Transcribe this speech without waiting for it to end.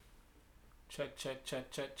Check.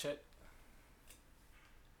 Skitty.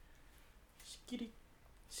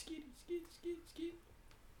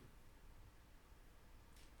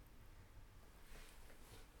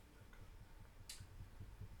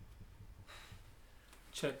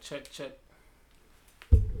 Check.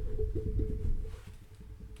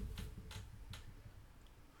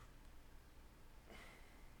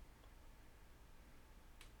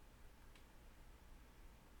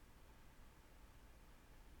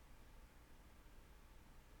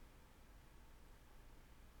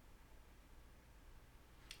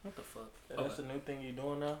 What the fuck? That's the new thing you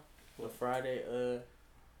doing now? The Friday,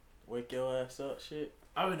 wake your ass up shit?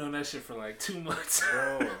 I've been doing that shit for like 2 months.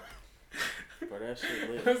 Bro, that shit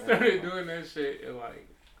lit. I started doing that shit in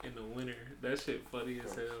the winter. That shit funny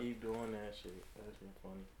as hell. Keep doing that shit. That shit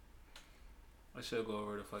funny. I should go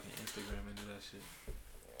over to fucking Instagram and do that shit.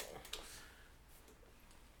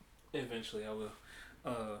 Eventually, I will.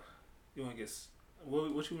 You wanna get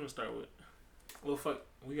what you wanna start with? Well, fuck,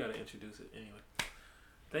 we gotta introduce it anyway.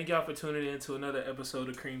 Thank y'all for tuning in to another episode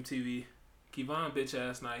of Cream TV. Kevon bitch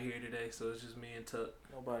ass not here today, so it's just me and Tuck.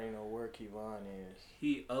 Nobody know where Kevon is.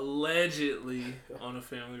 He allegedly on a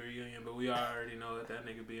family reunion, but we already know that that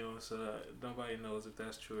nigga be on, so nobody knows if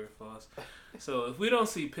that's true or false. So if we don't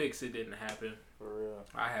see pics, it didn't happen. For real.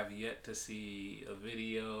 I have yet to see a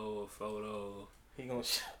video, a photo. He gonna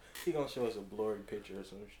show us a blurry picture or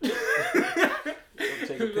some shit. He'll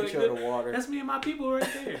take a picture of the water. That's me and my people right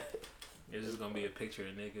there. It's just gonna be a picture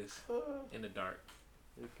of niggas in the dark.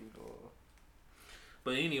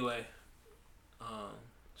 But anyway,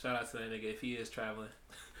 shout out to that nigga if he is traveling.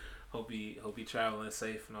 hope he traveling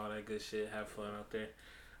safe and all that good shit. Have fun out there.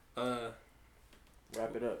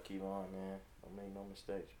 Wrap it up, Kevon, man. Don't make no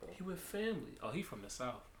mistakes, bro. He with family. Oh, he from the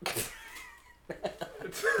South.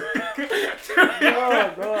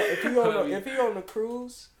 No, bro. If he on the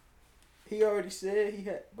cruise, he already said he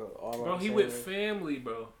had. Bro, he with family,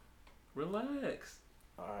 bro. Relax.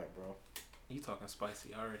 All right, bro. You talking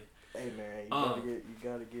spicy already? Hey man, you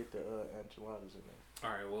gotta get the enchiladas in there.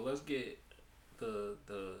 All right, well let's get the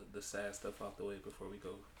sad stuff out the way before we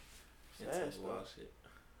go into the wild shit.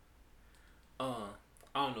 I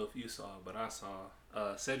don't know if you saw, but I saw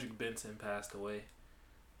Cedric Benson passed away.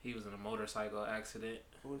 He was in a motorcycle accident.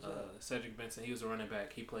 Who was that? Cedric Benson. He was a running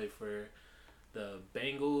back. He played for the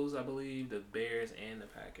Bengals, I believe, the Bears, and the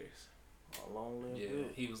Packers. Long live. Yeah,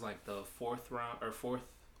 he was like the fourth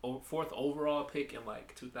overall pick in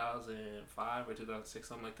like 2005 or 2006,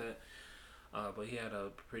 something like that. But he had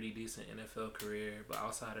a pretty decent NFL career. But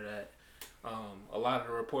outside of that, a lot of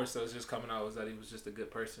the reports that was just coming out was that he was just a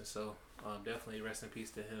good person. So definitely rest in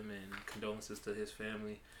peace to him and condolences to his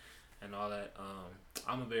family and all that.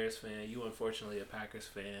 I'm a Bears fan. You unfortunately a Packers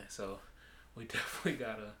fan. So we definitely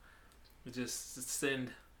gotta just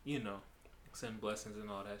send blessings and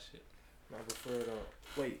all that shit. I prefer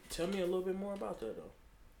wait, tell me a little bit more about that though.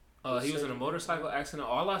 He was in a motorcycle accident.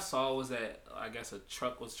 All I saw was that I guess a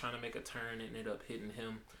truck was trying to make a turn and ended up hitting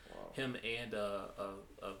him. Wow. Him and a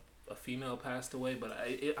female passed away, but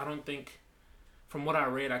I don't think, from what I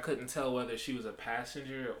read, I couldn't tell whether she was a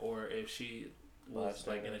passenger or if she was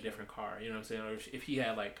like in a different car. You know what I'm saying? Or if he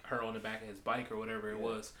had like her on the back of his bike or whatever it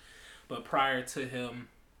was. But prior to him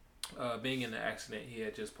being in the accident, he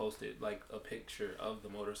had just posted like a picture of the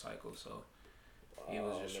motorcycle, so he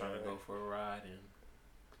was just trying to go for a ride. And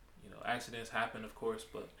accidents happen, of course,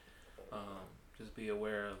 but just be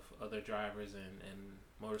aware of other drivers and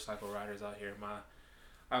motorcycle riders out here.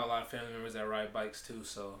 I have a lot of family members that ride bikes too,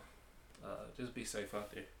 so just be safe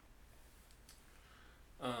out there.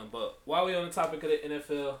 But while we on the topic of the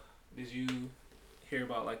NFL, did you hear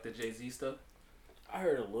about like the Jay-Z stuff? I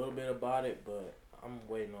heard a little bit about it, but I'm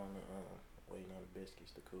waiting on the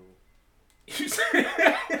biscuits to cool.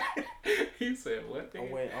 You said what?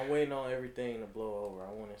 I'm waiting on everything to blow over.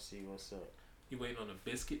 I want to see what's up. You waiting on a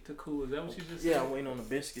biscuit to cool? Is that what you just said? Yeah, I'm waiting on the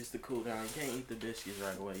biscuits to cool down. You can't eat the biscuits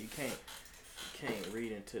right away. You can't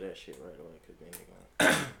read into that shit right away because then they're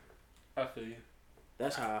gonna. I feel you.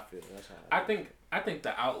 That's how I feel. I think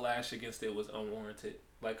the outlash against it was unwarranted,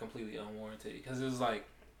 like completely unwarranted, because it was like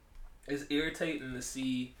it's irritating to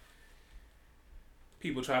see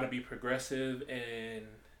people try to be progressive and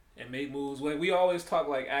make moves. When we always talk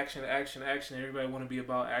like action, everybody want to be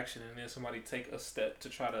about action, and then somebody take a step to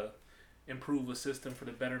try to improve a system for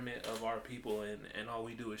the betterment of our people, and all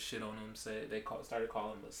we do is shit on them. Say started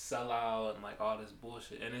calling them a sellout and like all this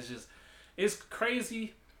bullshit, and it's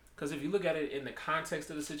crazy because if you look at it in the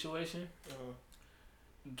context of the situation,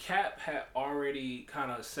 Cap had already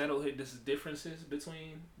kind of settled his differences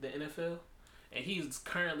between the NFL, and he's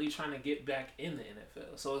currently trying to get back in the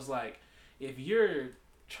NFL. So it's like if you're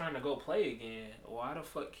trying to go play again, why the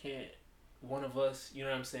fuck can't one of us, you know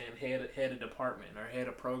what I'm saying, head a department or head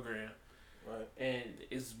a program, right? And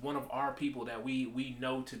is one of our people that we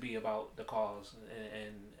know to be about the cause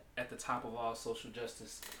and at the top of all social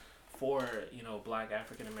justice for, you know, Black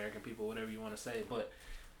African American people, whatever you want to say. But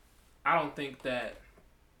I don't think that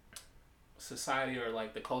society or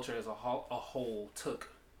like the culture as a whole took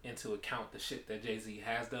into account the shit that Jay-Z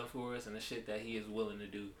has done for us and the shit that he is willing to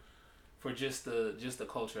do for just the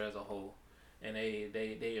culture as a whole. And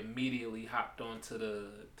they immediately hopped on to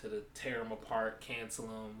the tear him apart, cancel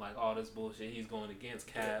him, like all this bullshit. He's going against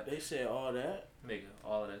Cap. They said all that? Nigga,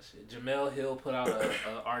 all of that shit. Jamel Hill put out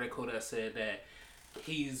a article that said that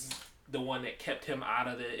he's the one that kept him out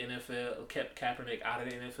of the NFL, kept Kaepernick out of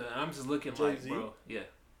the NFL. And I'm just looking Jay-Z? like, bro, yeah.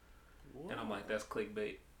 Wow. And I'm like, that's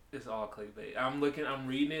clickbait. It's all clickbait. I'm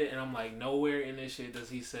reading it, and I'm like, nowhere in this shit does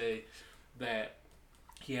he say that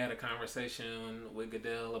he had a conversation with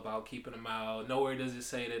Goodell about keeping him out. Nowhere does it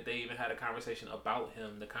say that they even had a conversation about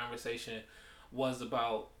him. The conversation was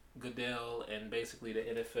about Goodell and basically the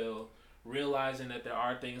NFL realizing that there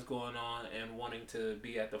are things going on and wanting to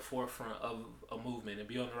be at the forefront of a movement and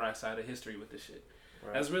be on the right side of history with this shit.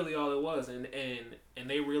 Right. That's really all it was, and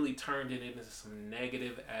they really turned it into some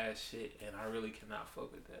negative ass shit, and I really cannot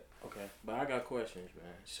fuck with that. Okay, but I got questions,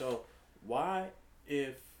 man. So why,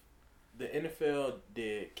 if the NFL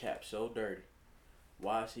did Cap so dirty,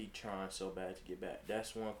 why is he trying so bad to get back?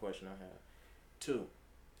 That's one question I have. 2,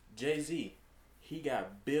 Jay-Z, he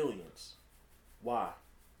got billions. Why?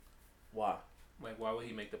 Like, why would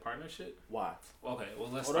he make the partnership? Why? Okay, well,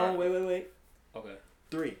 let's Hold start. on, wait. Okay.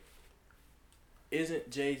 3, isn't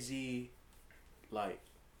Jay-Z, like,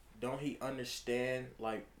 don't he understand,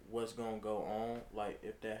 like, what's gonna go on, like,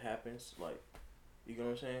 if that happens? Like, you know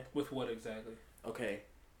what I'm saying? With what exactly? Okay.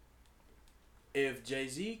 If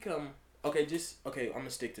Jay-Z come... Okay, I'm gonna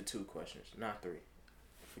stick to 2 questions, not 3.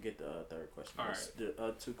 Forget the third question. All right.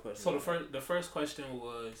 The 2 questions. So the first question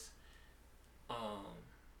was,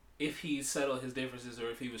 if he settled his differences or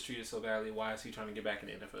if he was treated so badly, why is he trying to get back in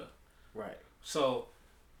the NFL? Right. So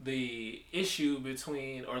the issue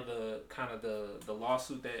between, or the kind of the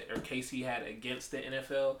lawsuit that, or case he had against the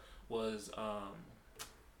NFL was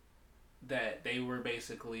that they were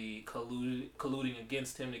basically colluding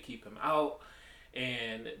against him to keep him out,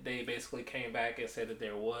 and they basically came back and said that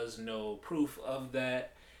there was no proof of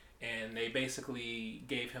that, and they basically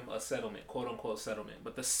gave him a settlement, quote unquote settlement,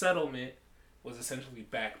 but the settlement was essentially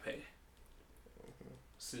back pay,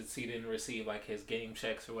 since he didn't receive like his game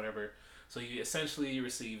checks or whatever. So you essentially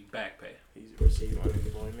received back pay. He's received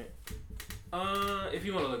unemployment. If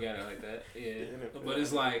you want to look at it like that, yeah. But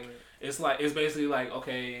it's basically like,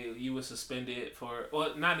 okay, you were suspended for,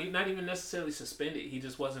 well, not even necessarily suspended. He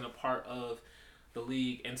just wasn't a part of the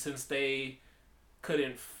league, and since they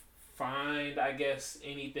couldn't find, I guess,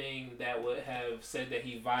 anything that would have said that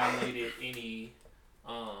he violated any,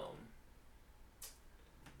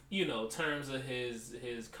 terms of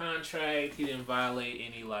his contract. He didn't violate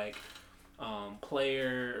any like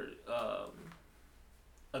player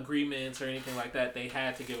agreements or anything like that. They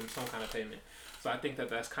had to give him some kind of payment. So I think that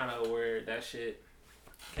that's kind of where that shit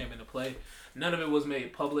came into play. None of it was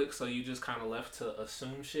made public, so you just kind of left to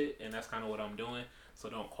assume shit, and that's kind of what I'm doing. So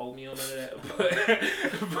don't quote me on none of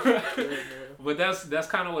that. But that's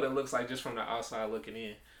kind of what it looks like just from the outside looking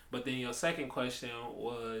in. But then your second question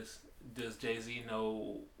was, does Jay-Z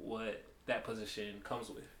know what that position comes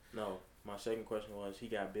with? No. My second question was, he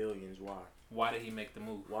got billions. Why? Why did he make the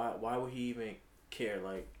move? Why would he even care?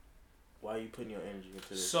 Like, why are you putting your energy into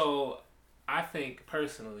this? So, I think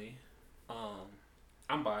personally,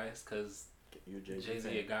 I'm biased because Jay-Z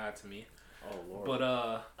a god to me. Oh Lord.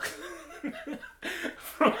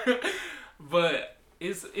 But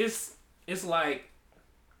it's like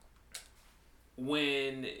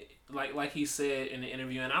when like he said in the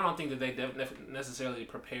interview, and I don't think that they necessarily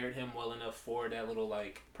prepared him well enough for that little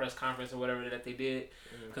like press conference or whatever that they did,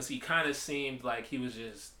 because he kind of seemed like he was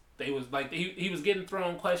just, they was like he was getting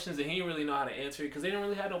thrown questions and he didn't really know how to answer it because they didn't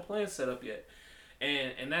really have no plan set up yet,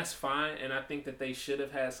 and that's fine, and I think that they should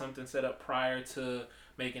have had something set up prior to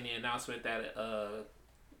making the announcement that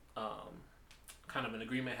kind of an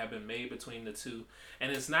agreement had been made between the two,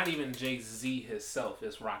 and it's not even Jay-Z himself,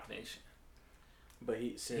 it's Roc Nation. But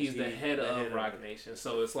he's the head of Roc Nation,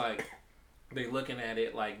 so it's like they looking at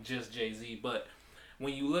it like just Jay-Z. But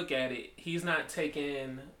when you look at it, he's not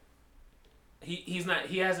taking. He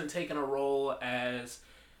hasn't taken a role as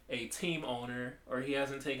a team owner, or he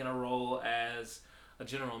hasn't taken a role as a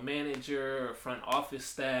general manager or front office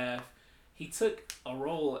staff. He took a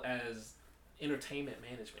role as entertainment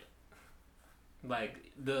management.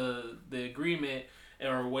 Like the agreement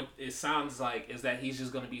or what it sounds like is that he's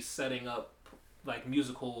just gonna be setting up like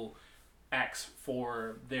musical acts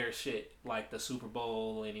for their shit, like the Super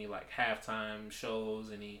Bowl, any like halftime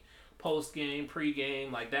shows, any post game, pre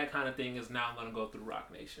game, like that kind of thing is now gonna go through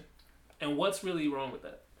Rock Nation. And what's really wrong with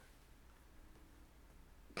that?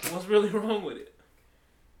 What's really wrong with it?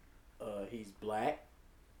 He's black.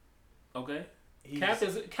 Okay.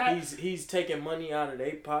 He's taking money out of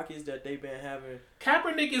their pockets that they've been having.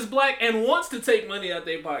 Kaepernick is black and wants to take money out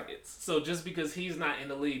their pockets. So just because he's not in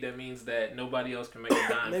the league, that means that nobody else can make a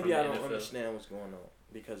dime. Maybe from I the don't NFL. understand what's going on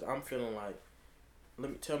because I'm feeling like.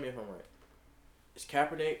 Tell me if I'm right. Is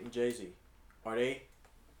Kaepernick and Jay-Z, are they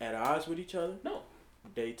at odds with each other? No.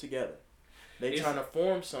 They together. They trying to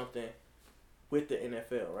form something with the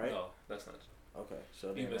NFL, right? No, that's not true. Okay,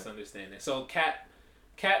 so you misunderstand it. So Cap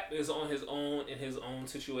is on his own in his own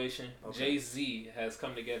situation. Okay. Jay-Z has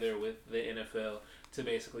come together with the NFL to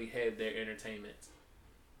basically head their entertainment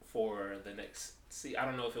for the next. See, I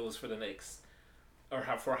don't know if it was for the next or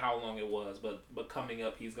for how long it was, but coming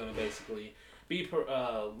up, he's gonna basically be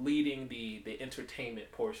leading the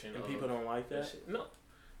entertainment portion. And people don't like that. Shit. No,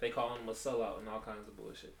 they call him a sellout and all kinds of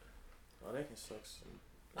bullshit. Oh, they can suck some.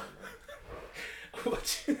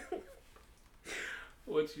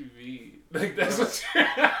 What you mean? Like that's what you...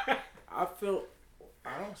 I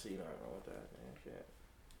don't see nothing wrong with that, man. Shit.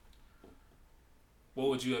 What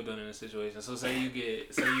would you have done in a situation? So say you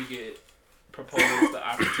get proposed the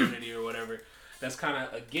opportunity or whatever. That's kind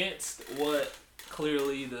of against what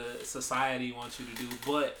clearly the society wants you to do,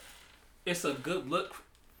 but it's a good look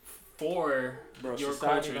for your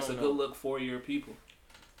culture. It's a good look for your people.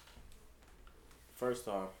 First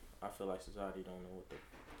off, I feel like society don't know what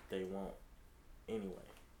they want anyway.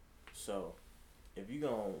 So, if you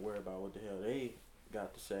gonna worry about what the hell they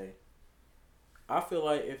got to say, I feel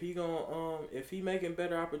like if he making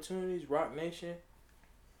better opportunities, Rock Nation,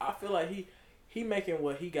 I feel like he making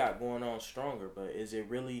what he got going on stronger. But is it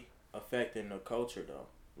really affecting the culture though?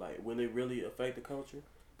 Like, will it really affect the culture?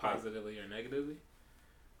 Positively or negatively?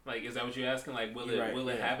 Like, is that what you're asking? Like, will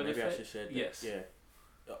it have an effect? I should say that. Yes. Yeah.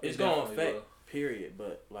 It's gonna affect. Period.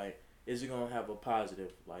 But like, is it gonna have a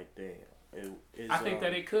positive like thing? I think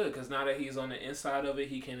that it could, because now that he's on the inside of it,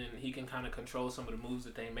 he can kind of control some of the moves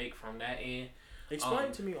that they make from that end.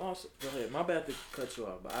 Explain to me also. Go ahead. My bad to cut you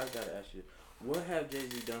off, but I gotta ask you, what have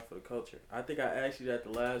Jay-Z done for the culture? I think I asked you that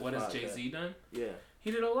the last. What has Jay-Z done? Yeah,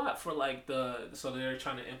 he did a lot for like so they're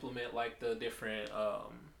trying to implement like the different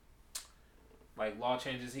like law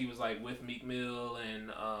changes. He was like with Meek Mill and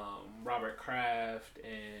Robert Kraft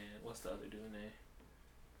and what's the other dude name?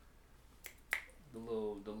 The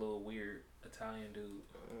little weird Italian dude.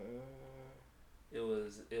 It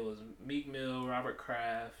was Meek Mill, Robert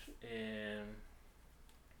Kraft, and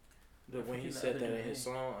when he said that in his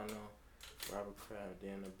song, I know Robert Kraft,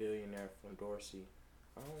 then a billionaire from Dorsey.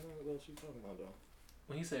 I don't know what you talking about though.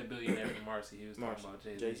 When he said billionaire from Marcy, he was talking about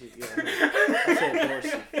Jay-Z. Jay-Z, yeah. I said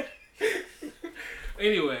Dorsey.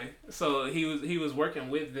 Anyway, so he was working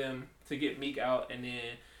with them to get Meek out, and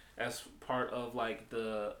then as part of like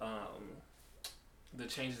the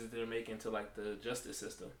changes that they're making to like the justice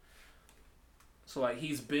system. So like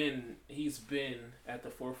he's been at the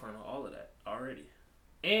forefront of all of that already.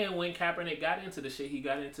 And when Kaepernick got into the shit he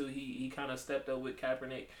kind of stepped up with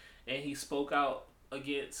Kaepernick, and he spoke out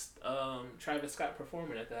against Travis Scott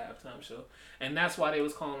performing at the halftime show, and that's why they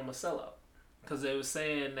was calling him a sellout, because they was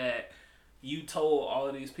saying that you told all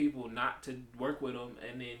of these people not to work with him,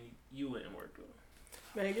 and then you went and worked with him.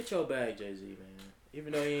 Man, get your bag, Jay-Z, man.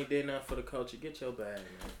 Even though he ain't did nothing for the culture, get your bag,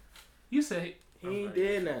 man. You say he ain't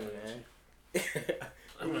did nothing, man.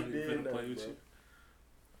 I'm not even gonna play with you.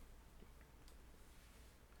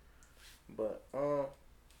 But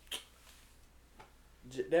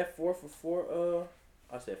that 4 for 4,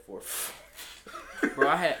 I said 4 for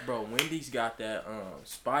 4. Wendy's got that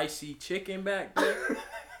spicy chicken back there.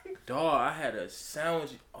 Dog, I had a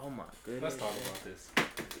sandwich. Oh my goodness. Let's talk about this.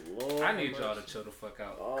 Lord, I need y'all to chill the fuck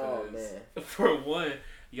out. Oh man. For one,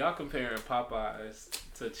 y'all comparing Popeyes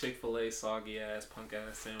to Chick-fil-A soggy ass punk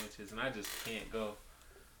ass sandwiches, and I just can't go.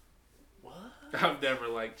 What? I've never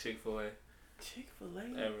liked Chick-fil-A.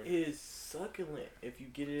 Chick-fil-A is succulent if you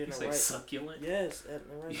get it in you the right. Succulent? Yes, at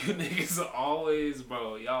the right. You niggas always,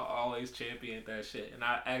 y'all always champion that shit, and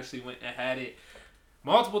I actually went and had it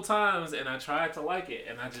multiple times, and I tried to like it,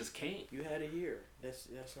 and I just can't. You had it here. That's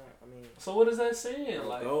not. I mean. So what is that saying?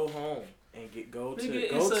 Like, go home and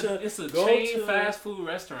it's a chain fast food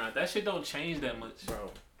restaurant. That shit don't change that much,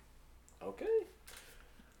 bro. Okay.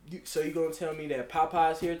 So you gonna tell me that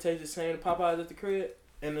Popeyes here tastes the same Popeyes at the crib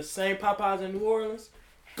and the same Popeyes in New Orleans?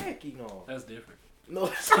 Heck, you know. That's different. No,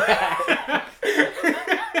 it's not.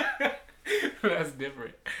 That's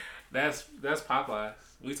different. That's Popeyes.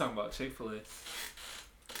 We talking about Chick-fil-A.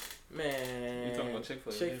 Man, You talking about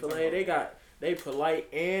Chick-fil-A? Chick-fil-A, they polite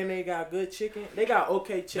and they got good chicken. They got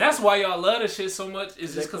okay chicken. That's why y'all love this shit so much.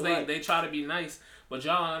 It's just because polite. they try to be nice. But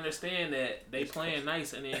y'all understand that they playing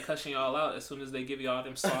nice and then cussing y'all out as soon as they give y'all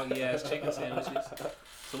them soggy ass chicken sandwiches.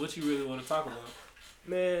 So what you really want to talk about?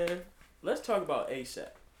 Man, let's talk about ASAP.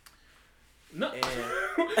 No,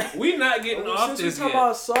 and we not getting off since this we talk yet.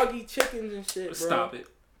 about soggy chickens and shit, bro.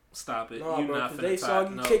 Stop it. No, You bro, not cause finna they talk.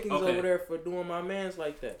 soggy No. chickens Okay. over there for doing my mans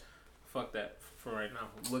like that. Fuck that for right now.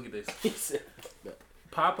 Look at this. He said,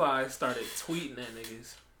 Popeye started tweeting at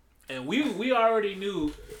niggas, and we already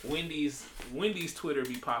knew Wendy's Twitter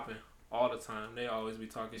be popping all the time. They always be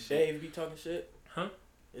talking shit. Dave be talking shit? Huh?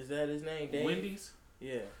 Is that his name, Dave? Wendy's?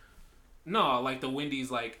 Yeah. No, like the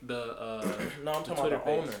Wendy's, like the no, I'm talking Twitter about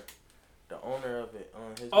the page. owner. The owner of it.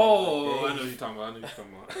 His Oh, name, I like know what you're talking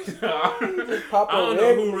about. pop I don't up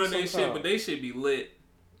know who every run their shit, sometime. but they should be lit.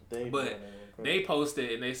 Dave But run it. they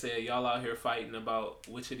posted and they said y'all out here fighting about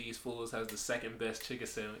which of these fools has the second best chicken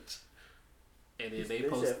sandwich. And then they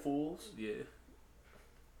posted said fools? Yeah.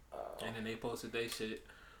 And then they posted they shit.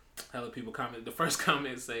 Hella people comment. The first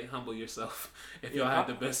comment say, "Humble yourself. If y'all had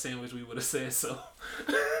the best sandwich, we would have said so."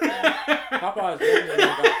 Popeye's definitely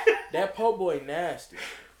not got, that po' boy nasty.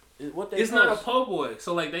 What they it's post? not a po' boy.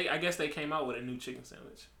 So like I guess they came out with a new chicken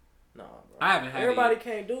sandwich. Nah, bro. I haven't had Everybody it.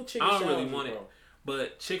 can't do chicken I don't sandwiches, really want bro. it.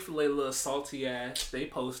 But Chick-fil-A little salty ass, they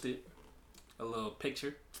posted a little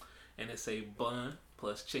picture and it say bun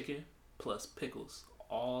plus chicken plus pickles.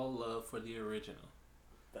 All love for the original.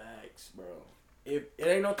 Facts, bro. If it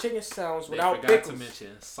ain't no chicken sandwich They without forgot pickles. to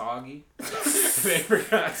mention soggy. They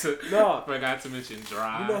forgot to mention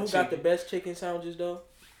dry. You know who chicken. got the best chicken sandwiches though?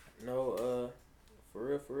 No,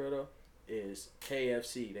 for real though, is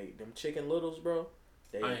KFC. Them chicken littles, bro.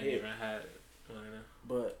 They I ain't hit. even had one of them.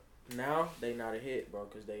 But now they not a hit, bro,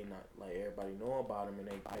 because they not like everybody know about them and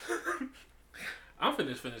they. I'm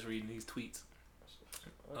finish reading these tweets.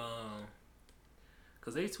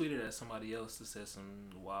 Cause they tweeted at somebody else that said some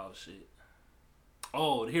wild shit.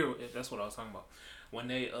 Oh, here, that's what I was talking about. When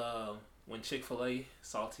they, when Chick-fil-A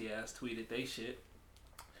salty ass tweeted they shit,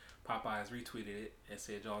 Popeyes retweeted it and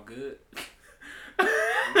said, "Y'all good?"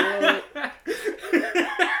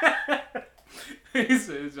 He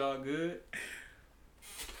said, "Y'all good?"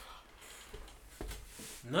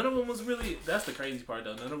 None of them was really. That's the crazy part,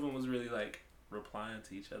 though. None of them was really like replying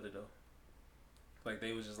to each other, though. Like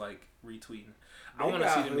they was just like retweeting. I want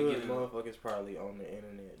to see them again. Motherfuckers probably on the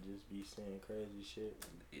internet just be saying crazy shit.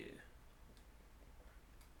 Yeah.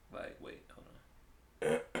 Like, wait, hold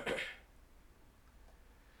on.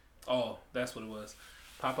 Oh, that's what it was.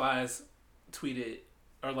 Popeyes tweeted,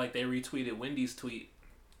 or like they retweeted Wendy's tweet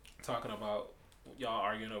talking about y'all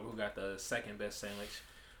arguing over who got the second best sandwich.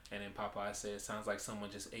 And then Popeye said, "Sounds like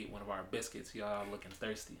someone just ate one of our biscuits. Y'all looking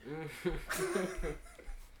thirsty."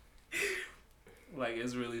 Like,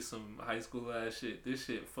 it's really some high school ass shit. This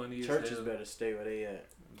shit funny as hell. Churches better stay where they at.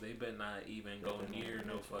 They better not even go near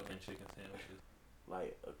no fucking chicken sandwiches.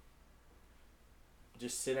 Like,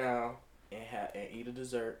 just sit down and eat a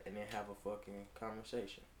dessert and then have a fucking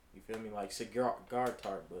conversation. You feel me? Like cigar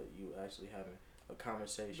tart, but you actually having a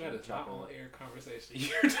conversation. That is not on air conversation.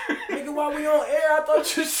 Nigga, while we on air, I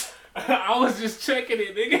thought you. I was just checking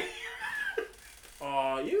it, nigga.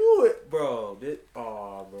 Aw, you, bro.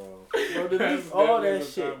 Bro, delete all that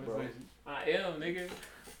shit, bro. I am, nigga.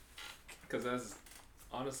 Cause that's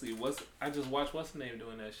honestly I just watched what's the name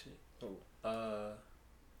doing that shit. Who?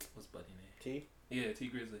 What's buddy name? T? Yeah, T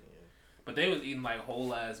Grizzly. Yeah. But they was eating like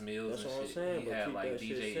whole ass meals. That's and what I'm shit. saying. He had like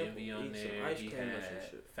DJ Envy on there. He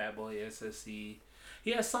had Fatboy SSC.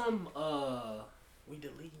 He had some we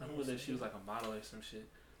deleting. I don't know that she was like a model or some shit.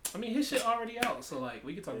 I mean, his shit already out, so like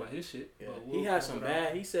we can talk about his shit. Yeah. But He had some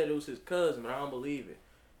bad. He said it was his cousin, but I don't believe it.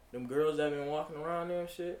 Them girls that been walking around there and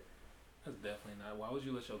shit. That's definitely not. Why would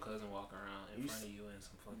you let your cousin walk around in front of you and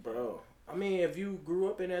some fucking... Bro, I mean, if you grew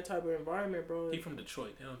up in that type of environment, bro. He from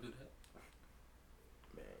Detroit. They don't do that.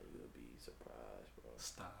 Man, you'll be surprised, bro.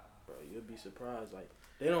 Stop. Bro, you'll be surprised. Like,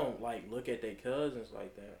 they don't, like, look at their cousins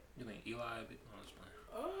like that. You think Eli... No, I'm just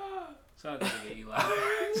playing. Shout out to nigga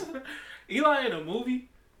Eli. Eli in a movie?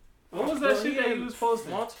 What was that shit that he was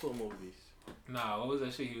posting? Multiple movies. Nah, what was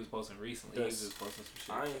that shit he was posting recently? He was just posting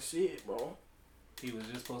some shit. I ain't see it, bro. He was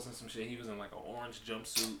just posting some shit. He was in like an orange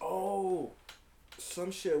jumpsuit. Oh,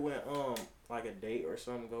 some shit went like a date or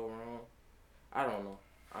something go wrong. I don't know.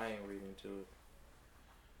 I ain't reading into it.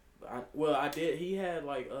 But I did. He had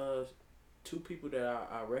like two people that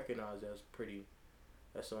I recognized as pretty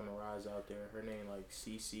that's on the rise out there. Her name like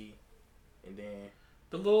CC, and then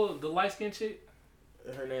the light skinned chick.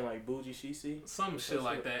 Her name like Bougie CC. Some shit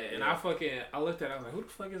like that. And I looked at it, I was like, who the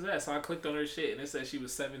fuck is that? So I clicked on her shit and it said she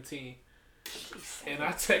was 17. And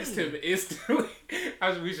I texted him instantly.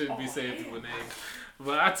 We shouldn't be saying people's names.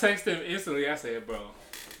 But I texted him instantly. I said, bro,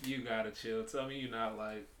 you gotta chill. Tell me you're not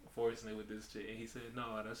like forcing it with this shit. And he said,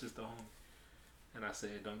 no, that's just the homie. And I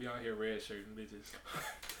said, don't be out here red shirting bitches.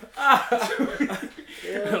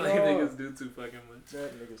 Yeah, like niggas do too fucking much.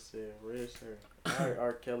 That nigga said red shirt. Alright,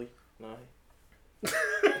 R. Kelly. No.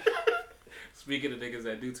 Speaking of niggas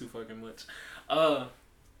that do too fucking much.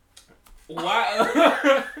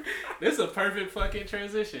 Why? This is a perfect fucking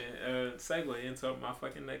transition. Segue into my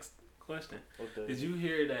fucking next question. Okay. Did you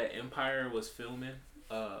hear that Empire was filming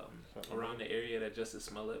around the area that Justice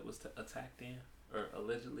Smollett was attacked in? Or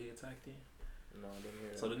allegedly attacked in? No, I didn't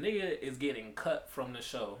hear that. So the nigga is getting cut from the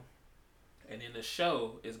show. And then the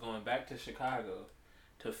show is going back to Chicago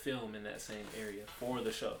to film in that same area for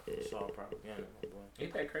the show. It's all propaganda, my boy.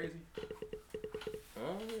 Ain't that crazy?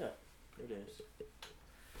 Oh, yeah. It is.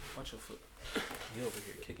 Watch your foot. You over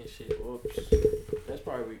here kicking shit. Whoops. That's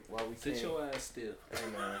probably why we sit your ass still. Hey,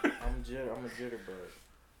 man. I'm a jitterbug.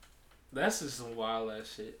 That's just some wild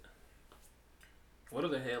ass shit. What are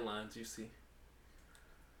the headlines you see?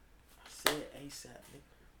 I said ASAP,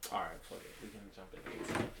 nigga. Alright, fuck it. We can jump in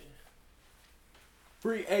ASAP.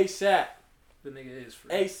 Free ASAP. The nigga is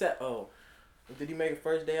free. ASAP. Oh. Did he make a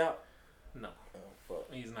first day out? No. Oh,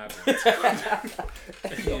 fuck. He's not going to.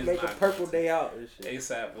 He's going to make a purple day out.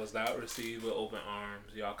 ASAP was not received with open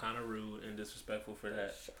arms. Y'all kind of rude and disrespectful for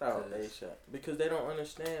that. Shout out ASAP. Because they don't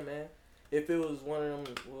understand, man. If it was one of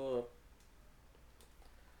them, well,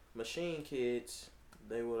 machine kids,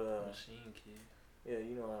 they would Machine kid? Yeah,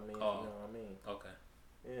 you know what I mean. Oh. You know what I mean. Okay.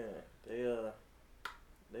 Yeah,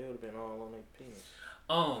 they would have been all on their penis.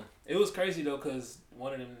 It was crazy though, cause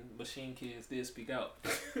one of them machine kids did speak out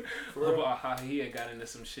about how he had got into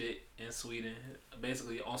some shit in Sweden,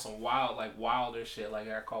 basically on some wilder shit, like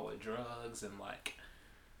got caught with drugs and like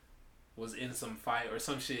was in some fight or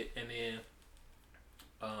some shit, and then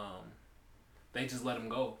they just let him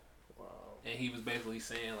go. Wow. And he was basically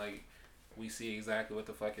saying like, we see exactly what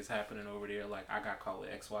the fuck is happening over there. Like I got caught with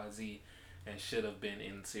XYZ and should have been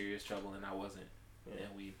in serious trouble and I wasn't. Yeah.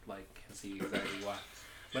 And we like can see exactly why.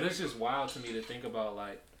 But it's just wild to me to think about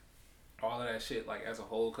like all of that shit like as a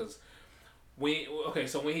whole, because when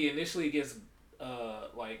he initially gets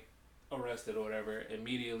like arrested or whatever,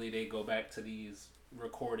 immediately they go back to these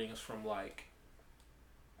recordings from when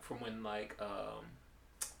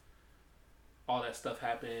all that stuff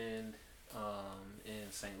happened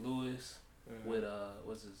in St. Louis with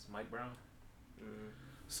what's his Mike Brown. Mm-hmm.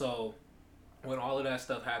 So when all of that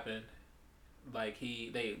stuff happened, like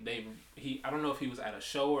he I don't know if he was at a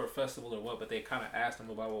show or a festival or what, but they kind of asked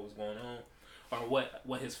him about what was going on or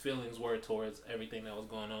what his feelings were towards everything that was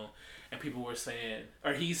going on, and people were saying,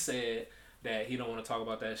 or he said that he don't want to talk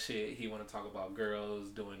about that shit. He want to talk about girls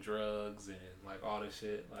doing drugs and like all this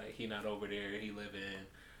shit. Like he not over there. He live in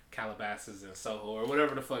Calabasas and Soho or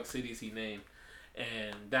whatever the fuck cities he named,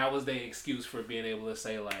 and that was their excuse for being able to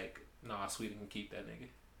say like, nah, Sweden can keep that nigga.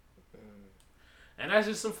 And that's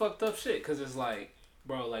just some fucked up shit, because it's like,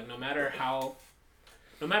 bro, like no matter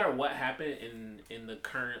what happened in the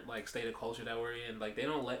current like state of culture that we're in, like they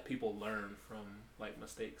don't let people learn from like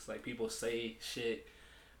mistakes. Like people say shit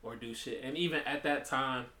or do shit, and even at that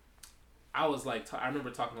time, I was like, I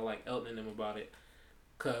remember talking to like Elton and them about it,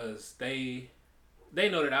 cause they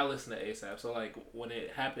know that I listen to ASAP. So like when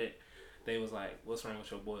it happened, they was like, "What's wrong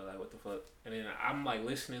with your boy? Like what the fuck?" And then I'm like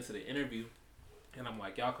listening to the interview. And I'm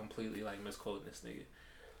like, y'all completely like misquoting this nigga.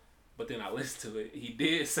 But then I listened to it. He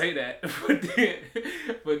did say that,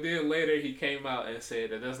 but then later he came out and said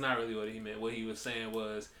that that's not really what he meant. What he was saying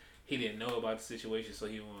was he didn't know about the situation, so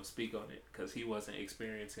he didn't want to speak on it because he wasn't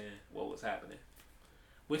experiencing what was happening.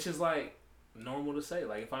 Which is like normal to say.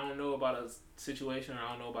 Like if I don't know about a situation or I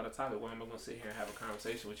don't know about a topic, why am I gonna sit here and have a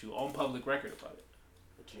conversation with you on public record about it?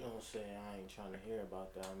 But you don't say I ain't trying to hear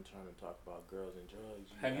about that. I'm trying to talk about girls and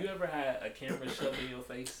drugs. Have you ever had a camera shoved in your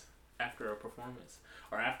face after a performance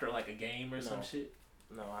or after like a game or some shit?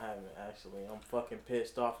 No, I haven't actually. I'm fucking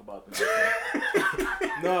pissed off about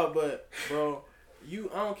that. No, but bro, I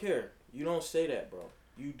don't care. You don't say that, bro.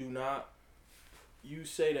 You do not. You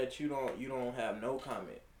say that you don't have no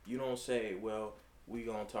comment. You don't say, well, we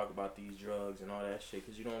gonna talk about these drugs and all that shit,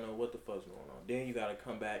 because you don't know what the fuck's going on. Then you gotta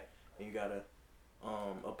come back and you gotta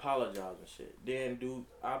apologize and shit. Then do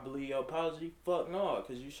I believe your apology? Fuck no,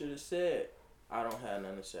 because you should have said I don't have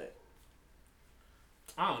nothing to say.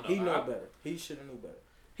 I don't know. He know better. He should have knew better.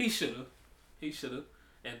 He should have.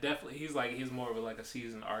 And definitely, he's more of a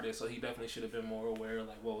seasoned artist, so he definitely should have been more aware of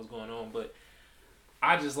what was going on. But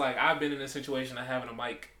I've been in a situation of having a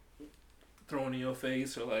mic thrown in your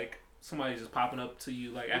face, or somebody just popping up to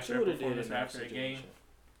you after a performance, after a game.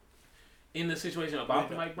 In the situation about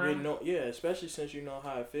the Mike Brown? Especially since you know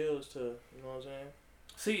how it feels to, you know what I'm saying?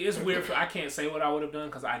 See, it's weird. I can't say what I would have done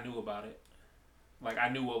because I knew about it. I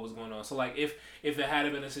knew what was going on. So, if it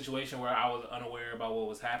had been a situation where I was unaware about what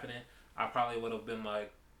was happening, I probably would have been I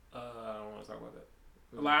don't want to talk about that.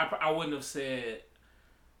 Mm-hmm. I wouldn't have said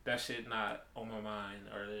that shit not on my mind,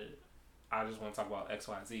 or I just want to talk about X,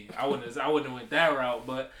 Y, Z. I wouldn't have went that route,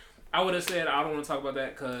 but I would have said I don't want to talk about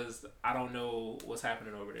that because I don't know what's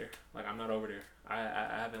happening over there. I'm not over there.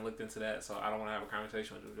 I haven't looked into that, so I don't want to have a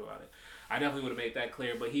conversation with him about it. I definitely would have made that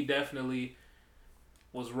clear, but he definitely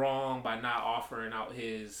was wrong by not offering out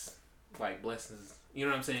his blessings. You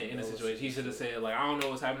know what I'm saying? In the situation, he should have said I don't know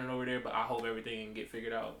what's happening over there, but I hope everything can get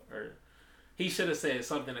figured out. Or he should have said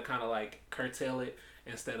something to kind of curtail it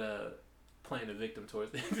instead of playing the victim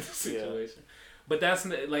towards the end of the situation. Yeah. But that's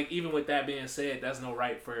even with that being said, that's no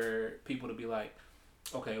right for people to be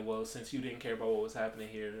okay, well, since you didn't care about what was happening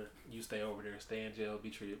here, you stay over there, stay in jail, be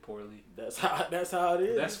treated poorly. That's how it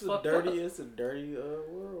is. That's the dirtiest and dirty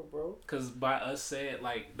world, bro. Because by us saying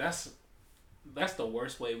that's the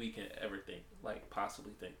worst way we can ever think,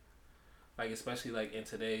 possibly think, especially in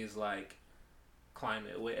today's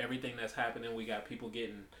climate with everything that's happening. We got people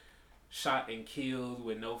getting shot and killed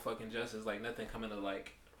with no fucking justice, nothing coming to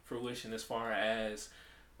fruition as far as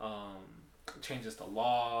changes to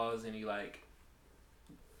laws, any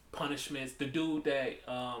punishments. The dude that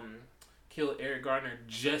killed Eric Gardner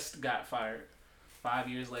just got fired 5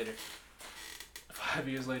 years later. 5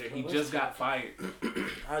 years later, he just got fired.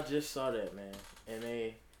 I just saw that, man.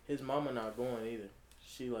 And his mama not going either.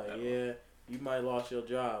 She yeah, you might lost your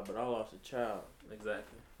job, but I lost a child.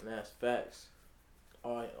 Exactly. And that's facts.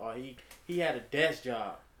 He had a desk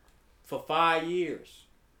job for 5 years.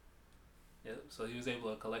 Yep. So he was able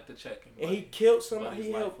to collect a check. And he killed somebody.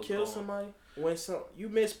 He helped kill somebody. When you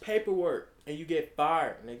miss paperwork and you get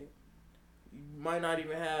fired, nigga, you might not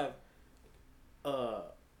even have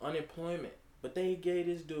unemployment. But they gave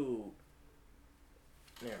this dude.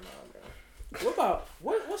 Never mind, bro. What about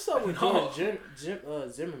what's up with George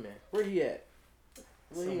Zimmerman? Where he at?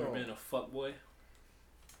 Zimmerman a fuckboy.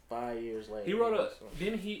 5 years later. He wrote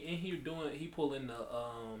didn't he pull in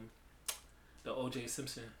the O.J.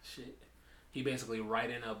 Simpson shit. He basically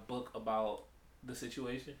writing a book about the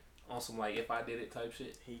situation on some if I did it type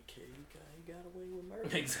shit. He got away with murder.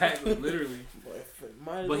 Exactly, literally.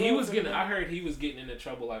 But he was getting. I heard he was getting into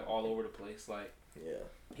trouble all over the place. Yeah.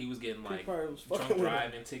 He was getting drunk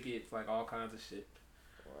driving tickets, all kinds of shit.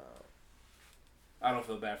 Wow. I don't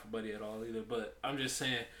feel bad for Buddy at all either, but I'm just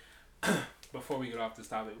saying. Before we get off this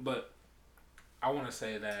topic, but I want to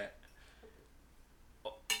say that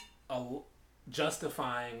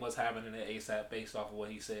justifying what's happening at ASAP based off of what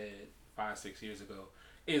he said 5-6 years ago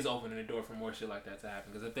is opening the door for more shit like that to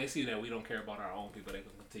happen. Because if they see that we don't care about our own people, they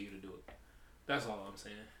can continue to do it. That's all I'm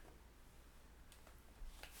saying.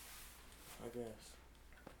 I guess.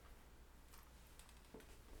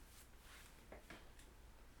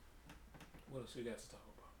 What else you got to talk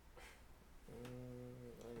about? I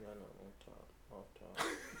ain't got nothing off top.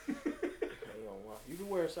 You can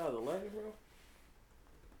wear a size 11, bro.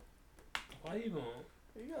 Why you going?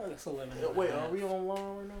 That's 11 and a half. Wait, are we on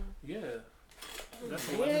line right now? Yeah. That's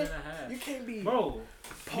 11 and a half. You can't be... Bro,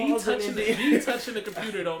 me touching the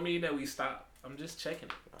computer don't mean that we stop. I'm just checking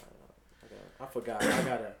it. I forgot. I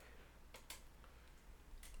gotta...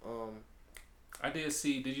 Did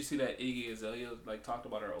you see that Iggy Azalea talked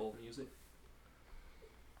about her old music?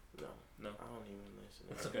 No. No. I don't even listen.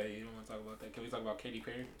 It's okay. You don't want to talk about that. Can we talk about Katy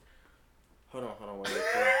Perry? Hold on. Wait.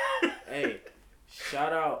 Hey,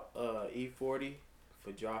 shout out E40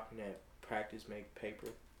 for dropping that Practice Make Paper.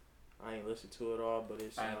 I ain't listened to it all, but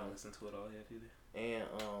it's... I haven't listened to it all yet either. And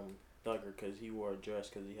Thugger, because he wore a dress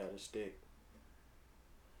because he had a stick.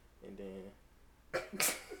 And then...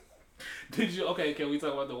 Okay, can we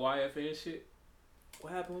talk about the YFN shit?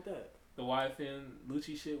 What happened with that? The YFN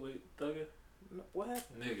Lucci shit with Thugger? No, what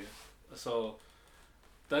happened? Nigga. So,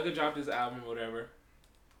 Thugger dropped his album or whatever.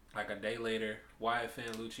 A day later,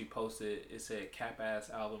 YFN Lucci posted, it said Cap Ass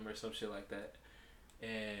album or some shit like that.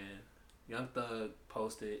 And Young Thug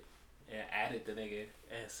posted and added the nigga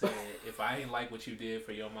and said, if I ain't like what you did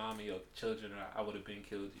for your mom and your children, I would have been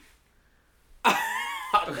killed you.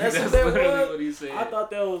 That's literally what he said. I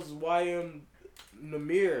thought that was YM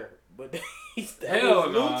Namir, but hell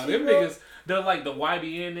no, them niggas, they're like the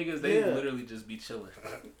YBN niggas. They literally just be chilling.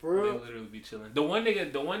 Bro. They literally be chilling. The one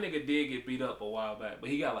nigga did get beat up a while back, but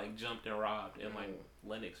he got like jumped and robbed in like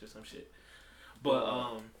Lennox or some shit.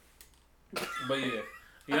 But but yeah,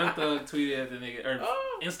 Young Thug tweeted at the nigga or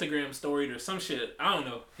Instagram storied or some shit. I don't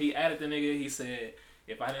know. He added the nigga. He said,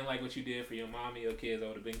 "If I didn't like what you did for your mom and your kids, I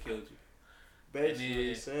would have been killed you."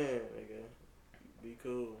 Basically saying, nigga, be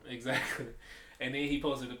cool. Exactly. And then he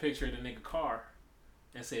posted a picture of the nigga car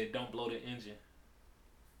and said, "Don't blow the engine.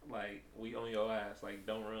 Like, we on your ass. Like,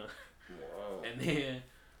 don't run." Wow. And then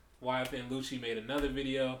YFN Lucci made another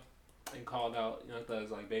video and called out Young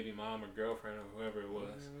Thug's like baby mom or girlfriend or whoever it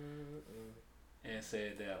was, and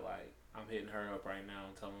said that like, "I'm hitting her up right now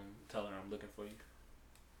and tell her I'm looking for you."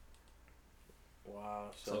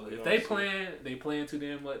 Wow. So if they playing too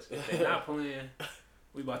damn much. If they not playing,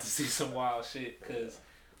 we about to see some wild shit. Cause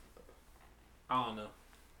I don't know.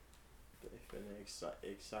 They finna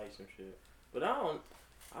excite some shit. But I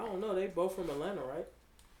don't know. They both from Atlanta, right?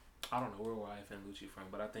 I don't know where YFN Lucci from,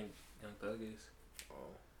 but I think Young Thug is.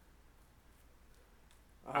 Oh.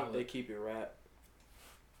 I hope they keep it rap.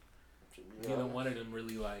 Neither one of them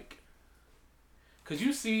really like.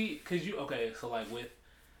 Okay, so like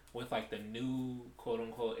with like the new quote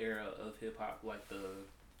unquote era of hip hop, like the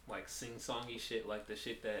like sing songy shit, like the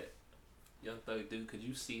shit that Young Thug do, could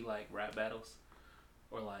you see like rap battles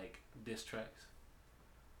or like diss tracks?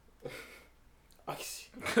 I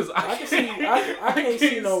can't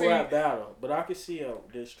see no rap battle, but I can see a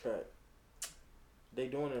diss track. They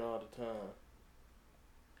doing it all the time.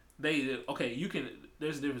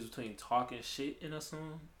 There's a difference between talking shit in a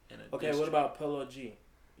song and a okay. Diss What track. about Polo G?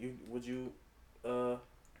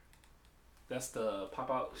 That's the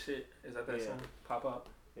Pop Out shit. Is that song? Pop Out.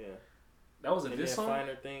 Yeah. That was a diss song.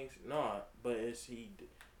 Finer Things. No, but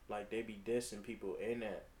like they be dissing people in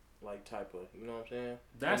that like type of, you know what I'm saying?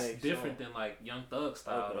 That's different than like Young Thug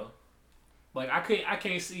style though. Like I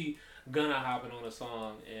can't see Gunna hopping on a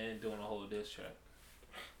song and doing a whole diss track.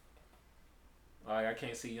 Like I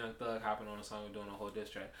can't see Young Thug hopping on a song and doing a whole diss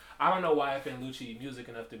track. I don't know YFN Lucci music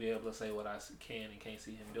enough to be able to say what I can and can't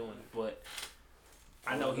see him doing, but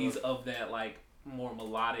I know he's of that like more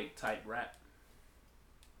melodic type rap,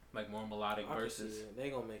 like more melodic verses. They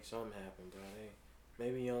gonna make something happen, bro.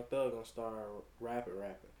 Maybe Young Thug gonna start rapping.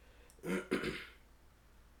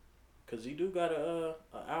 Cause he do got a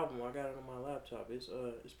album. I got it on my laptop. It's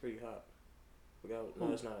pretty hot.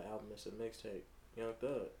 No, it's not an album. It's a mixtape. Young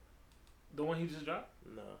Thug. The one he just dropped?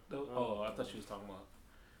 No. I thought you was talking about.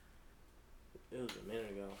 It was a minute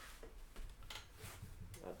ago.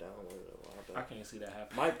 I downloaded it a while back. I can't see that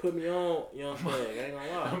happening. Mike put me on Young Thug. I ain't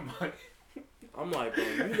gonna lie. I'm like, bro,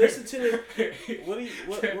 you listen to this?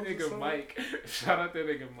 What that nigga Mike? Shout out that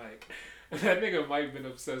nigga Mike. That nigga Mike been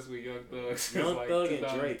obsessed with Young Thug since Young like Thug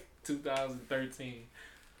and Drake. 2013.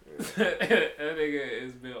 Yeah. That nigga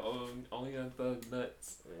has been on Young Thug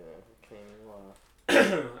nuts. Yeah, can't even lie.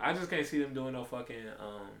 I just can't see them doing no fucking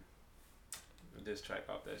diss track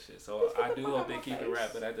off that shit. So I do hope they keep it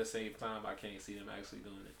rap, but at the same time, I can't see them actually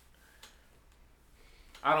doing it.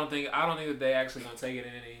 I don't think that they actually gonna take it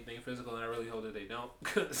in anything physical, and I really hope that they don't,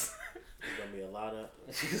 cause there's gonna be a lot of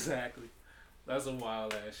exactly. That's some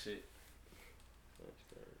wild ass shit. That's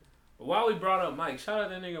crazy. But while we brought up Mike, shout out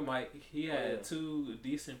that nigga Mike. He had 2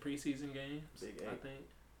 decent preseason games. Big 8. I think.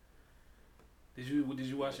 Did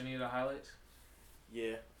you watch any of the highlights?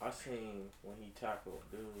 Yeah, I seen when he tackled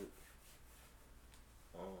dude.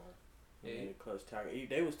 He made a clutch tackle.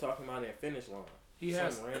 They was talking about that finish line. He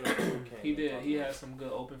did. He had some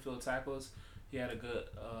good open field tackles. He had a good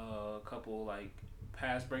couple like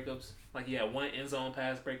pass breakups. Like he had one end zone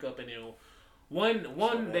pass breakup, and then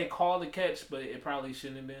one they called the catch, but it probably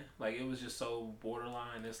shouldn't have been. Like it was just so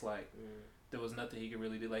borderline. It's like there was nothing he could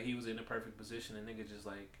really do. Like he was in the perfect position, and nigga just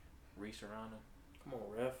like reached around him. Come on,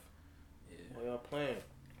 ref. Yeah. What y'all playing?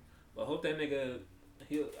 But hope that nigga.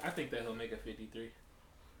 I think that he'll make a 53.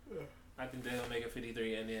 Yeah. I think that he'll make a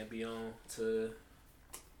 53 and then be on to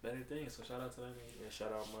better things. So shout out to that nigga. Yeah,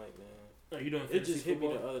 shout out Mike, man. Are you doing? It just hit me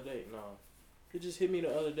the other day. No, it just hit me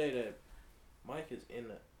the other day that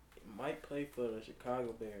Mike played for the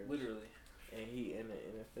Chicago Bears. Literally. And he in the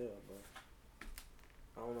NFL, bro.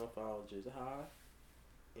 I don't know if I was just high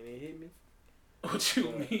and it hit me. What you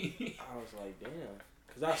mean? I was like, damn.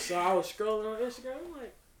 Cause I was scrolling on Instagram. I'm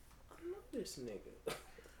like, I know this nigga.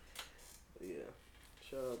 Yeah.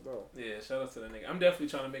 Shut up, bro. Yeah, shout out to that nigga. I'm definitely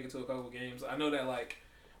trying to make it to a couple games. I know that like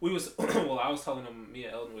I was telling him, me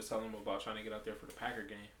and Elton was telling him about trying to get out there for the Packer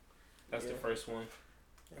game. That's the first one.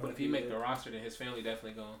 But if he make the roster, then his family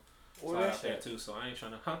definitely gonna slide out there too. So I ain't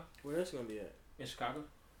trying to, Where that's gonna be at? in Chicago.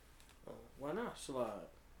 Oh, why not slide?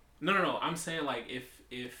 No. I'm saying like if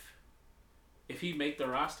he make the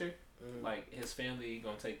roster, like his family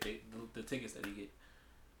gonna take the tickets that he get.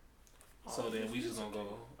 So then we just gonna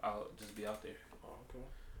go out, just be out there. Oh, okay.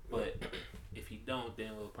 But if he don't,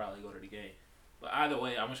 then we'll probably go to the game. But either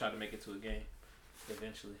way, I'm gonna try to make it to a game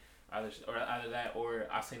eventually. Either that, or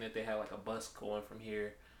I seen that they had like a bus going from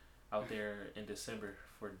here out there in December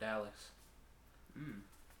for Dallas.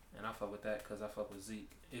 And I fuck with that because I fuck with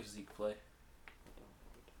Zeke if Zeke play.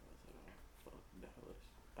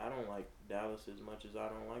 I don't like Dallas as much as I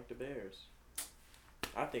don't like the Bears.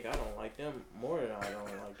 I think I don't like them more than I don't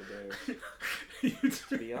like the Bears.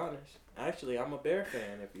 To be honest. Actually, I'm a Bear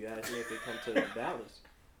fan if you ask me if it come to Dallas.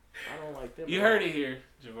 I don't like them. You heard it here.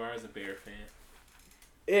 Javar is a Bear fan.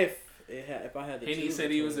 If I had the Henny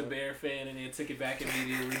said he was a Bear fan and then took it back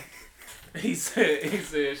immediately. He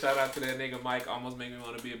said, shout out to that nigga Mike, almost made me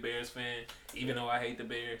want to be a Bears fan, even though I hate the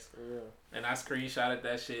Bears. Yeah. And I screenshotted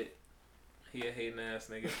that shit. He a hating ass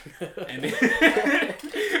nigga. And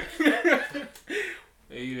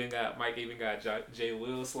then Mike even got Jay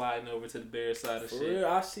Will sliding over to the Bears side of For shit. real,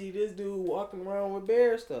 I see this dude walking around with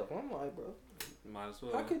Bear stuff. I'm like, bro, might as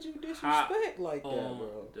well. how could you disrespect like that,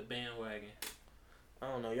 bro? The bandwagon. I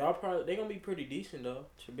don't know. Y'all they gonna be pretty decent though.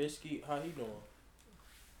 Trubisky, how he doing?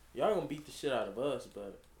 Y'all gonna beat the shit out of us,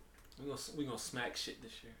 but we gonna smack shit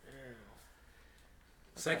this year. Damn.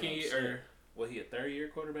 Second year, or what? He a third year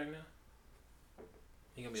quarterback now?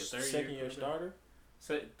 He gonna be a second year starter.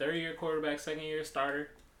 Third year quarterback, second year starter.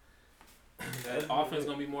 That offense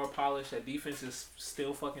gonna be more polished. That defense is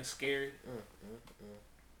still fucking scary.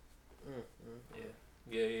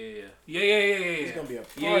 Yeah. It's gonna be a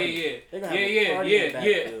party. Yeah. They gonna have a party in the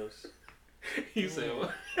backfields. You said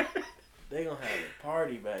what? They gonna have a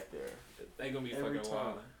party back there. They gonna be every fucking time.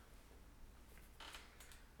 wild.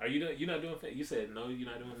 Are you not doing? You said no. You're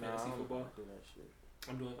not doing fantasy football. Do that shit.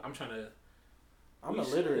 I'm trying to. I'm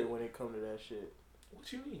illiterate when it comes to that shit.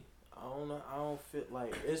 What you mean? I don't know. I don't feel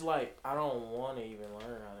like it's like I don't want to even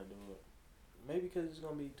learn how to do it. Maybe because it's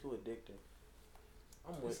gonna be too addictive.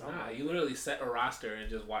 You literally set a roster and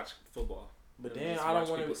just watch football. But then I don't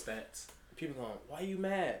want people's stats. People going, why you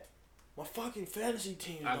mad? My fucking fantasy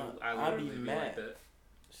team. I'd be mad. Like that.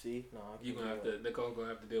 See, no, you gonna have to. Nicole gonna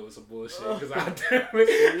have to deal with some bullshit because I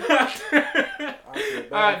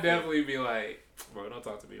definitely be like, bro, don't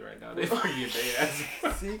talk to me right now. They fucking get their ass.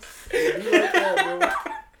 See, you like that,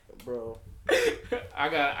 bro. I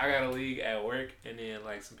got a league at work, and then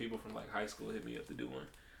like some people from like high school hit me up to do one.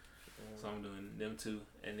 So I'm doing them two,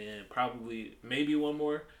 and then probably maybe one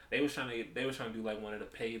more. They was trying to do like one of the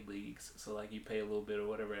paid leagues, so like you pay a little bit or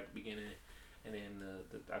whatever at the beginning, and then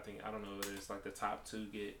I don't know whether it's like the top two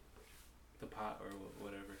get the pot or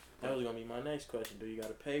whatever. That was gonna be my next question. Do you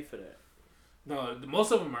gotta pay for that? No,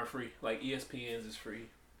 most of them are free. Like ESPN's is free.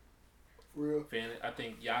 Real. I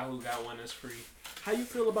think Yahoo got one that's free. How you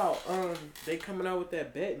feel about they coming out with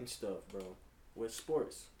that betting stuff, bro, with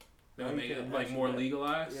sports? They'll make it like more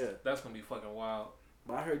legalized. Yeah, that's gonna be fucking wild.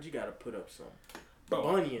 But I heard you gotta put up some. Bro,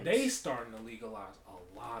 bunions. They starting to legalize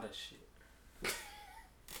a lot of shit.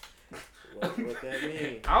 What that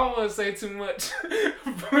mean? I don't want to say too much,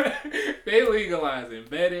 but they legalizing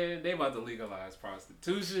betting. They about to legalize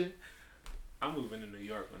prostitution. I'm moving to New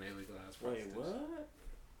York when they legalize prostitution. Wait, what?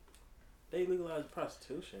 They legalize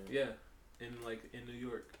prostitution? Yeah, in New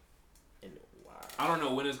York. Wow. I don't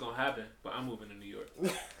know when it's gonna happen, but I'm moving to New York.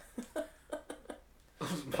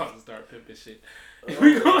 I'm about to start pimping shit.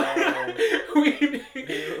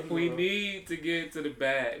 We need to get to the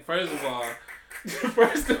bag. First of all,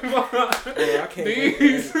 I can't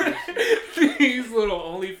these little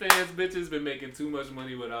OnlyFans bitches been making too much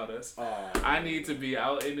money without us. I need to be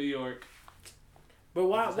out in New York. But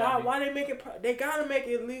why they make it? They gotta make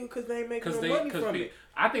it illegal because they ain't making no money from it.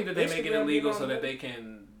 I think that they make it illegal so that they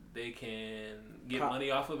can get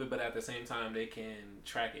money off of it, but at the same time they can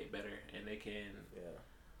track it better and they can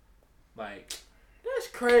like. That's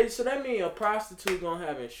crazy. So that means a prostitute gonna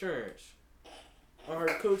have insurance on her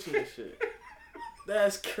coochie and shit.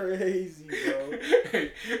 That's crazy, bro.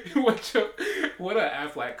 Hey, what an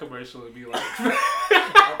Aflac commercial would be like?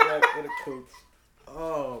 Aflac with a coach.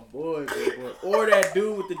 Oh boy. Or that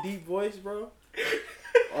dude with the deep voice, bro.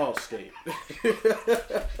 All state.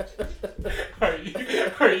 Are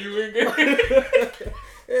you in good?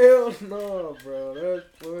 Hell no, bro. That's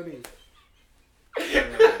funny.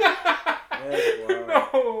 That's wild.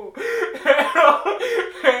 No.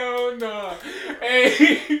 Hell no. Hey.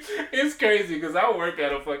 It's crazy because I work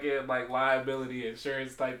at a fucking like liability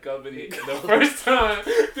insurance type company. And the first time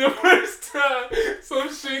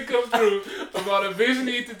some shit come through about a bitch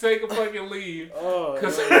need to take a fucking leave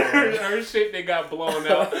because her shit they got blown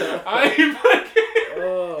out. I ain't fucking.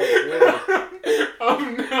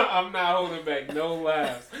 I'm not holding back no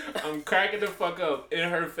laughs. I'm cracking the fuck up in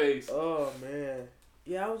her face. Oh man,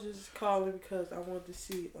 yeah, I was just calling because I wanted to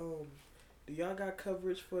see do y'all got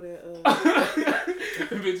coverage for that?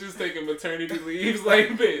 Bitches taking maternity leaves, like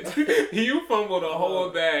bitch. You fumbled a whole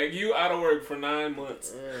bag. You out of work for 9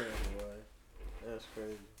 months. Yeah, boy, that's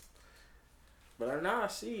crazy. But now I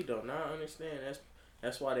see though. Now I understand.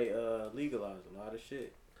 That's why they legalize a lot of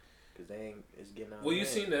shit. Cause it's getting out. Well, you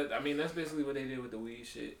seen that? I mean, that's basically what they did with the weed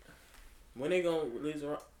shit. When they gonna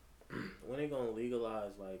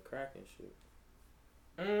legalize like crack and shit?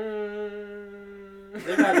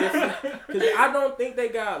 They got different. Cause I don't think they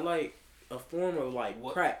got like a form of like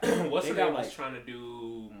crack. What's the guy guy was trying to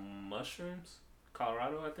do mushrooms?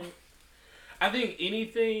 Colorado, I think. I think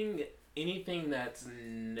anything that's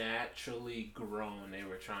naturally grown, they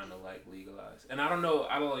were trying to like legalize. And I don't know.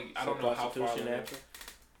 I don't know how far. Natural?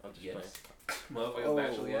 I'm just yes. Motherfuckers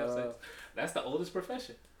naturally have sex. That's the oldest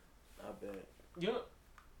profession. I bet. Yeah.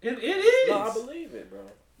 It is. No, I believe it, bro.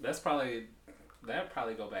 That probably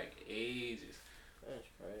go back ages. That's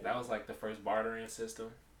crazy. That was like the first bartering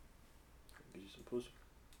system. Get you some pussy.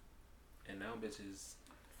 And now bitches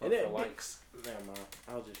fuck for likes. Never mind.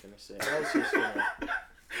 I was just gonna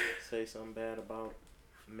say something bad about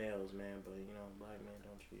males, man. But you know, black men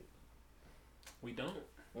don't treat. We don't.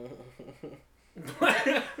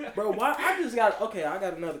 Bro, why? I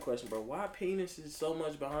got another question, bro. Why penis is so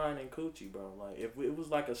much behind in coochie, bro? Like, if it was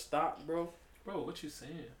like a stock, bro. Bro, what you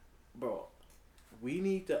saying? Bro, we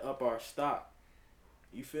need to up our stock.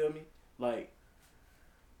 You feel me? Like,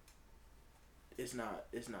 it's not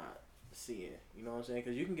seeing. You know what I'm saying?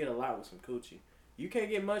 Because you can get a lot with some coochie. You can't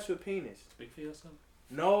get much with penis. Speak for yourself.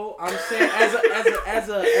 No, I'm saying as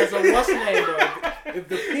a what's the name, bro? If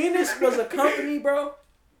the penis was a company, bro.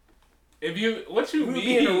 What you mean?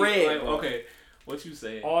 Be in the red, like, bro. okay, what you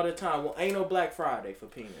saying? All the time. Well, ain't no Black Friday for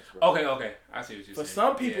penis, bro. Okay, I see what you're saying. For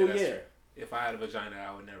some people, yeah. True. If I had a vagina,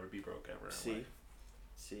 I would never be broke ever. See.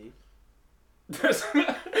 That's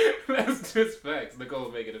just facts.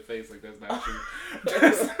 Nicole making a face like that's not true.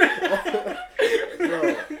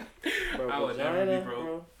 Bro, I would never be broke.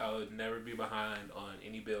 Bro. I would never be behind on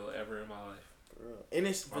any bill ever in my life. Bro. And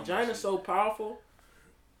it's vagina's so powerful.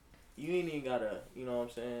 You ain't even gotta, you know what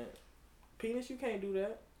I'm saying? Penis, you can't do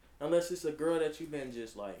that unless it's a girl that you've been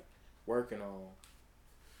just like working on,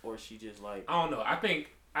 or she just like. I don't know. I think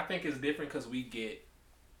it's different because we get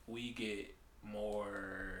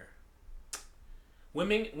more.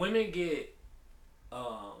 Women get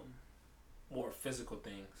more physical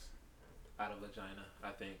things out of vagina.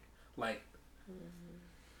 I think like.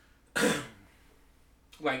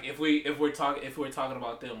 Like if we're talking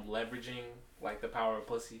about them leveraging like the power of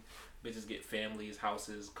pussy, bitches get families,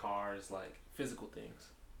 houses, cars, like physical things.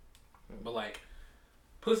 But like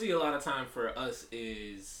pussy a lot of time for us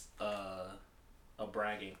is a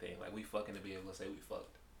bragging thing. Like we fucking to be able to say we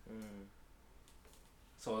fucked.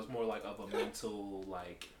 So it's more like of a mental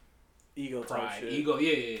like ego pride. Shit. Ego,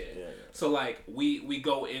 yeah. So like we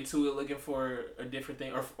go into it looking for a different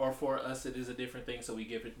thing, or for us it is a different thing, so we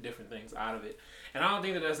get different things out of it. And I don't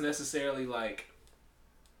think that's necessarily like.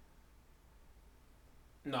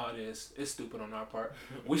 No, it is. It's stupid on our part.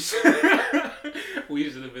 We should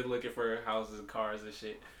have been looking for houses, cars, and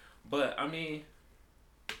shit. But I mean,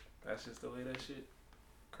 that's just the way that shit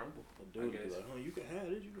crumble. A dude be like, "Oh, you can have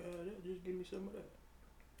this. You can have that. Just give me some of that."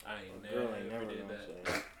 I ain't never did that.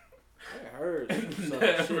 I ain't heard some sucker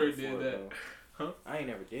never shit did before, that. Bro. Huh? I ain't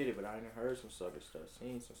never did it, but I ain't heard some sucker stuff.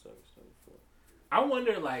 Seen some sucker stuff before. I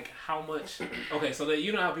wonder like how much. Okay, so that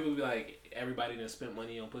you know how people be like, everybody done spent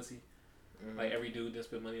money on pussy. Mm-hmm. Like every dude just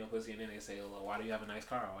spent money on pussy, and then they say, "Oh, why do you have a nice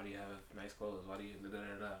car? Why do you have nice clothes? Why do you da da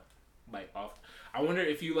da?" Like off. I wonder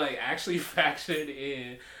if you like actually factored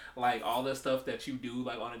in like all the stuff that you do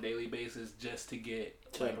like on a daily basis just to get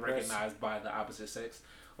like recognized by the opposite sex.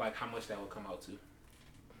 Like how much that would come out to.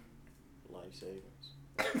 Life savings.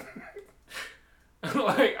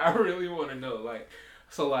 Like I really want to know. Like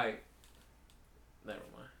so like. Never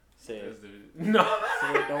mind. Say it. No.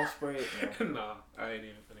 Say it. Don't spray it. No. Nah, I ain't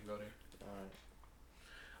even finna go there. Alright.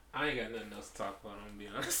 I ain't got nothing else to talk about, I'm gonna be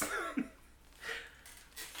honest.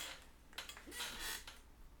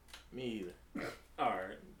 Me either.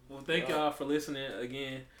 Alright. Well, thank y'all for listening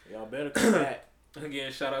again. Y'all better come back.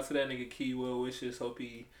 Again, shout out to that nigga Key. Well wishes. Hope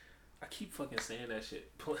he I keep fucking saying that shit.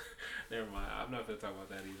 Never mind. I'm not gonna talk about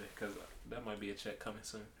that either because that might be a check coming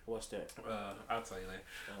soon. What's that? I'll tell you later.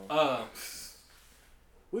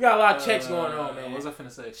 We got a lot of checks going on, man. What was I finna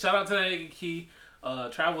say? Shout out to that nigga Key.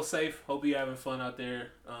 Travel safe. Hope you having fun out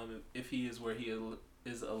there. If he is where he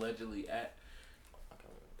is allegedly at.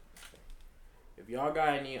 If y'all got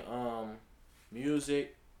any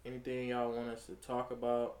music, anything y'all want us to talk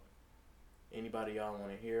about, anybody y'all want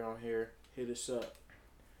to hear on here, hit us up.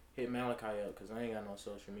 Hit Malachi up because I ain't got no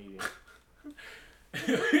social media.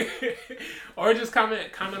 Or just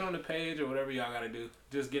comment on the page or whatever y'all gotta do.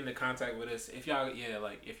 Just get into contact with us. If y'all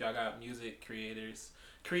got music creatives,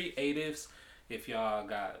 if y'all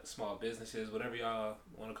got small businesses, whatever y'all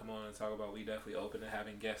want to come on and talk about, we definitely open to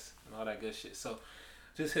having guests and all that good shit. So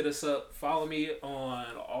just hit us up. Follow me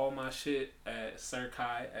on all my shit at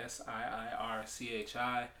Sirchi,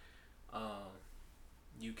 SIIRCHI.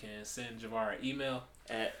 You can send Javar an email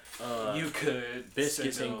at you could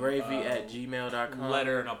biscuitsandgravy@gmail.com.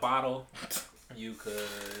 Letter in a bottle. You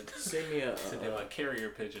could send me a carrier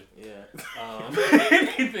pigeon. Yeah.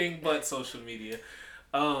 Anything but social media.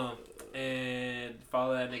 And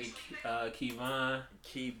follow that nigga Keyvon.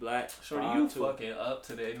 Key Black. Shorty, you fucking up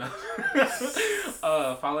today. No.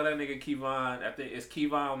 Follow that nigga Keyvon. I think it's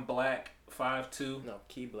Keyvon Black 52. No,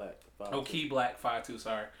 Key Black 52. Oh, Key Black 52.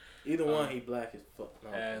 Sorry. Either one, he black as fuck.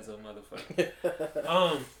 No, as a motherfucker.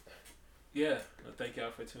 Yeah. Well, thank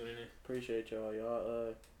y'all for tuning in. Appreciate y'all.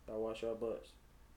 Y'all wash y'all butts.